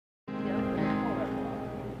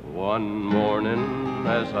One morning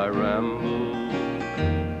as I rambled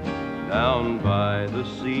down by the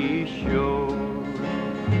seashore,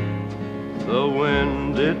 the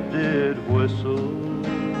wind it did whistle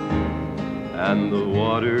and the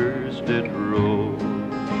waters did roll.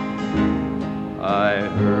 I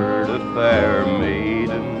heard a fair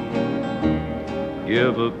maiden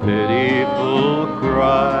give a pitiful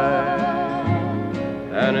cry,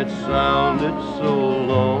 and it sounded so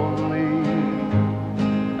lonely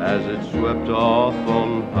as it swept off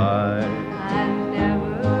on high. I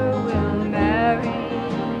never will marry,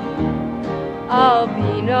 I'll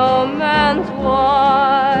be no man's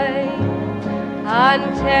wife. I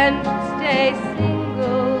intend to stay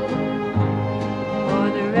single for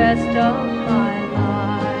the rest of my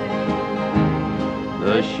life.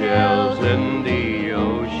 The shells in the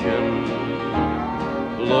ocean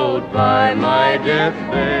flowed by my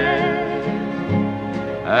deathbed,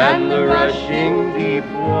 and the rushing deep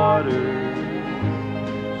water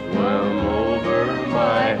swam over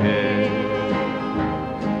my head.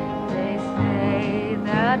 They say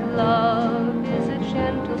that love is a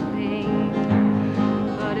gentle thing,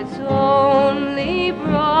 but it's only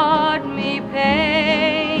brought me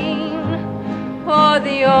pain. For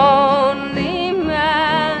the only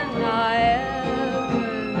man I ever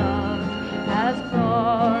loved has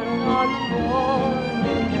gone on the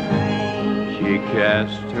morning train. She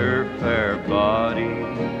cast her fair body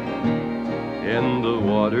in the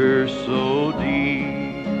water so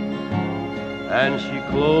deep, and she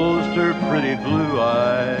closed her pretty blue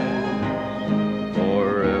eyes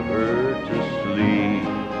forever to sleep.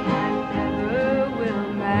 I never will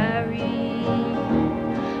marry,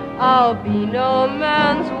 I'll be no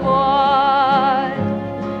man's wife.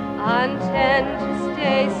 I intend to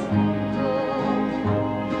stay single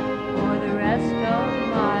for the rest of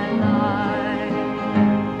my life.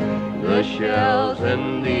 The shells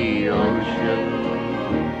in the ocean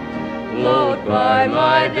flowed by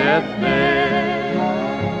my deathbed,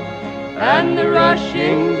 and the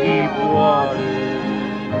rushing deep water